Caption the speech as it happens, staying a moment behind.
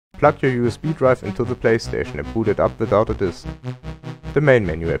Plug your USB drive into the PlayStation and boot it up without a disk. The main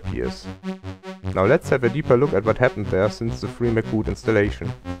menu appears. Now let's have a deeper look at what happened there since the FreeMac boot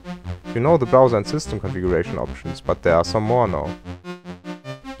installation. You know the browser and system configuration options, but there are some more now.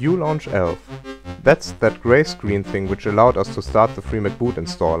 Ulaunch ELF. That's that grey screen thing which allowed us to start the FreeMac boot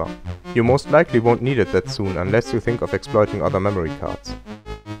installer. You most likely won't need it that soon unless you think of exploiting other memory cards.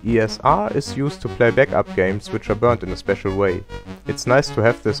 ESR is used to play backup games which are burnt in a special way. It's nice to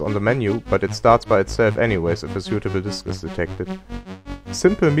have this on the menu, but it starts by itself anyways if a suitable disk is detected.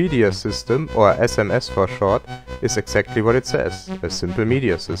 Simple Media System, or SMS for short, is exactly what it says, a simple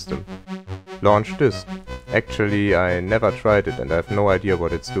media system. Launch disk. Actually, I never tried it and I have no idea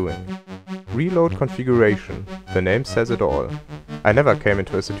what it's doing. Reload configuration. The name says it all. I never came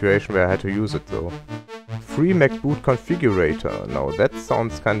into a situation where I had to use it though. FreeMac boot configurator. Now that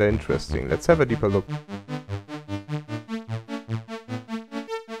sounds kinda interesting. Let's have a deeper look.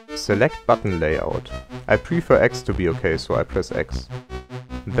 Select button layout. I prefer X to be okay, so I press X.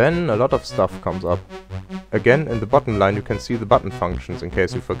 Then a lot of stuff comes up. Again, in the bottom line you can see the button functions in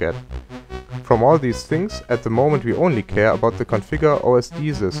case you forget. From all these things, at the moment we only care about the configure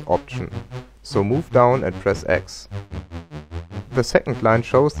OSDsys option, so move down and press X. The second line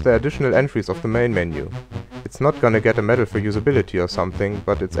shows the additional entries of the main menu. It's not gonna get a medal for usability or something,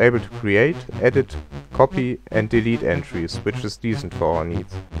 but it's able to create, edit, copy and delete entries, which is decent for our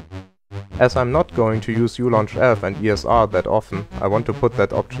needs. As I'm not going to use Ulaunch ELF and ESR that often, I want to put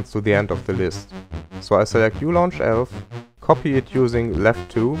that option to the end of the list. So I select Ulaunch ELF, copy it using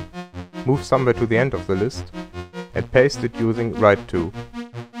left 2, move somewhere to the end of the list, and paste it using right 2.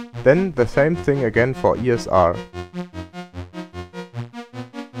 Then the same thing again for ESR.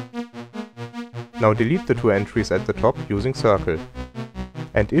 Now delete the 2 entries at the top using circle.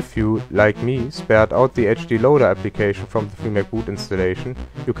 And if you, like me, spared out the HD Loader application from the FreeMac boot installation,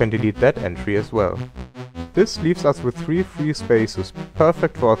 you can delete that entry as well. This leaves us with 3 free spaces,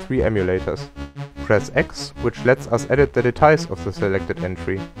 perfect for our 3 emulators. Press X, which lets us edit the details of the selected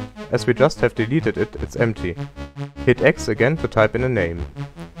entry. As we just have deleted it, it's empty. Hit X again to type in a name.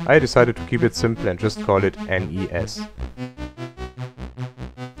 I decided to keep it simple and just call it NES.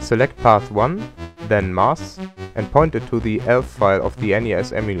 Select path 1, then mask, and point it to the ELF file of the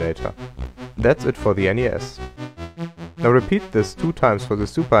NES emulator. That's it for the NES. Now repeat this 2 times for the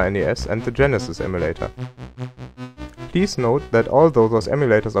Super NES and the Genesis emulator. Please note that although those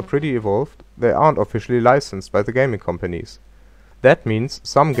emulators are pretty evolved, they aren't officially licensed by the gaming companies. That means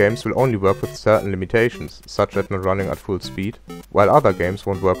some games will only work with certain limitations, such as not running at full speed, while other games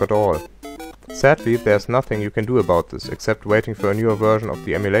won't work at all. Sadly, there's nothing you can do about this, except waiting for a newer version of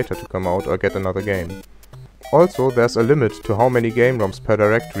the emulator to come out or get another game. Also, there's a limit to how many game ROMs per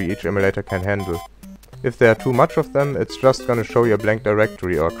directory each emulator can handle. If there are too much of them, it's just gonna show you a blank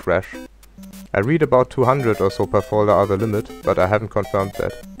directory or crash. I read about 200 or so per folder are the limit, but I haven't confirmed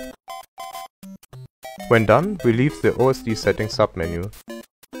that. When done, we leave the OSD settings submenu.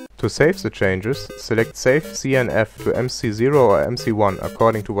 To save the changes, select Save CNF to MC0 or MC1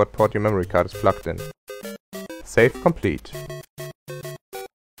 according to what port your memory card is plugged in. Save complete.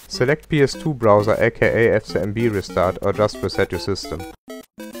 Select PS2 browser aka FCMB restart or just reset your system.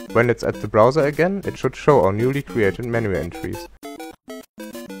 When it's at the browser again, it should show our newly created menu entries.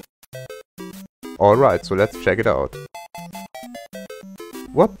 Alright, so let's check it out.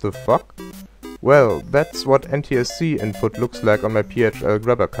 What the fuck? Well, that's what NTSC input looks like on my PHL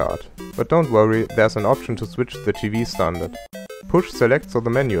grabber card. But don't worry, there's an option to switch the TV standard. Push select so the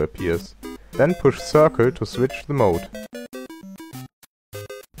menu appears. Then push circle to switch the mode.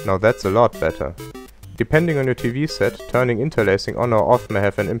 Now that's a lot better. Depending on your TV set, turning interlacing on or off may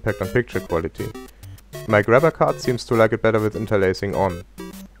have an impact on picture quality. My grabber card seems to like it better with interlacing on.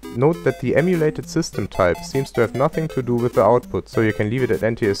 Note that the emulated system type seems to have nothing to do with the output, so you can leave it at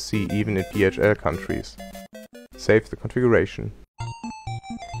NTSC even in PHL countries. Save the configuration.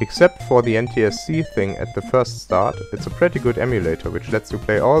 Except for the NTSC thing at the first start, it's a pretty good emulator which lets you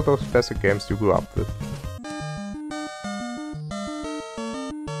play all those classic games you grew up with.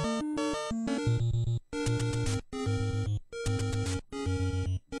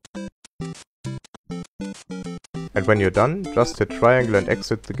 And when you're done, just hit triangle and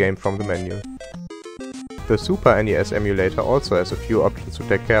exit the game from the menu. The Super NES emulator also has a few options to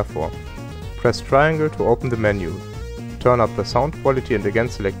take care for. Press triangle to open the menu. Turn up the sound quality and again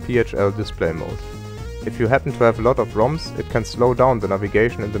select PHL display mode. If you happen to have a lot of ROMs, it can slow down the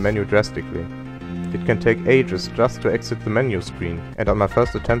navigation in the menu drastically. It can take ages just to exit the menu screen, and on my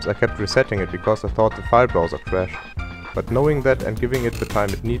first attempts I kept resetting it because I thought the file browser crashed. but knowing that and giving it the time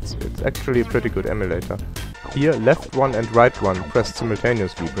it needs, it's actually a pretty good emulator. Here, left one and right one pressed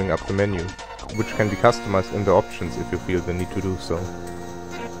simultaneously bring up the menu, which can be customized in the options if you feel the need to do so.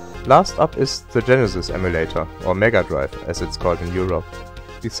 Last up is the Genesis emulator, or Mega Drive as it's called in Europe.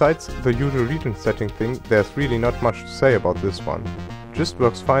 Besides the usual region setting thing, there's really not much to say about this one. Just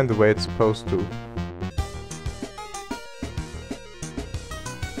works fine the way it's supposed to.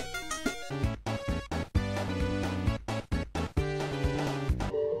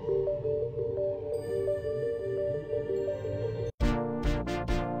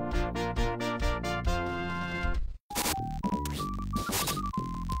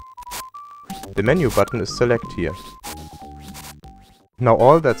 The menu button is select here. Now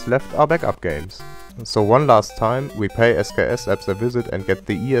all that's left are backup games. So one last time we pay SKS Apps a visit and get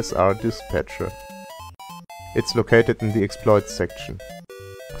the ESR Dispatcher. It's located in the exploits section.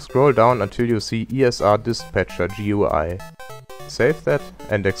 Scroll down until you see ESR Dispatcher GUI. Save that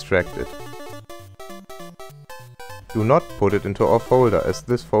and extract it. Do not put it into our folder, as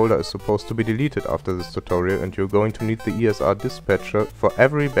this folder is supposed to be deleted after this tutorial and you're going to need the ESR Dispatcher for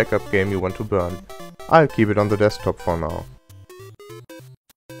every backup game you want to burn. I'll keep it on the desktop for now.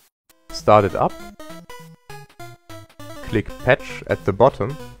 Start it up, click Patch at the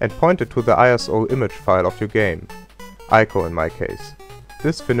bottom and point it to the ISO image file of your game, ICO in my case.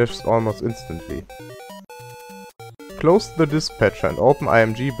 This finishes almost instantly. Close the dispatcher and open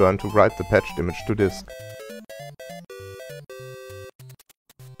IMG burn to write the patched image to disk.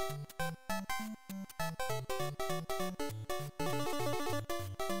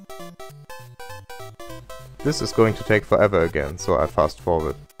 This is going to take forever again, so I fast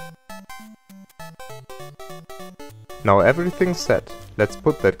forward. Now everything's set. Let's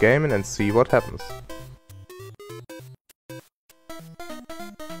put that game in and see what happens.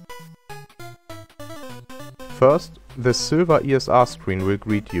 First, this silver ESR screen will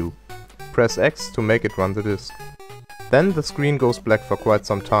greet you. Press X to make it run the disk. Then the screen goes black for quite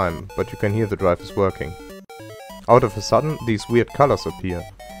some time, but you can hear the drive is working. Out of a sudden, these weird colors appear.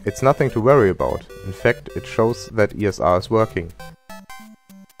 It's nothing to worry about. In fact, it shows that ESR is working.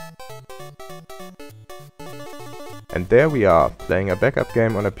 And there we are, playing a backup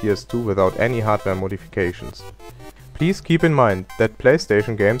game on a PS2 without any hardware modifications. Please keep in mind that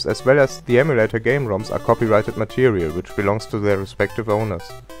PlayStation games as well as the emulator game ROMs are copyrighted material which belongs to their respective owners.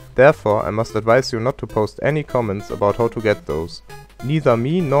 Therefore, I must advise you not to post any comments about how to get those. Neither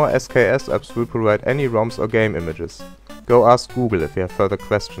me nor SKS Apps will provide any ROMs or game images. Go ask Google if you have further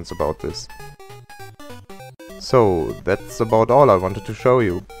questions about this. So, that's about all I wanted to show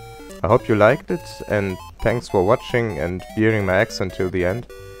you. I hope you liked it, and thanks for watching and bearing my accent till the end.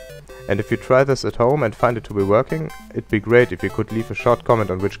 And if you try this at home and find it to be working, it'd be great if you could leave a short comment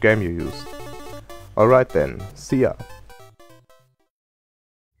on which game you used. Alright then, see ya!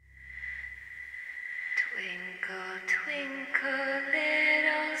 Twinkle, twinkle,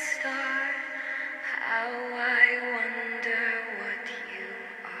 little star, how I wonder what you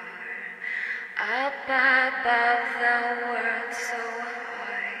are. Up above the world so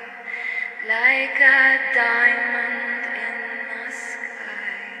high, like a diamond in the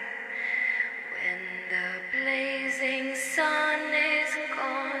sky. When the blazing sun is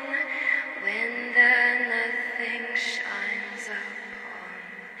gone, when the nothing shines upon,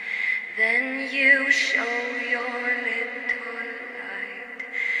 then you show your little light.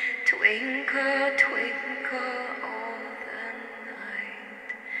 Twinkle, twinkle all the night.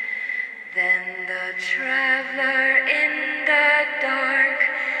 Then the traveler in the dark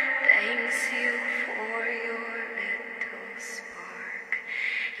thanks you for your little spark.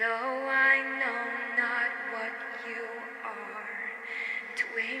 Though I know not what you are,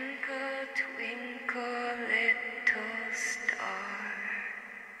 twinkle, twinkle, little star.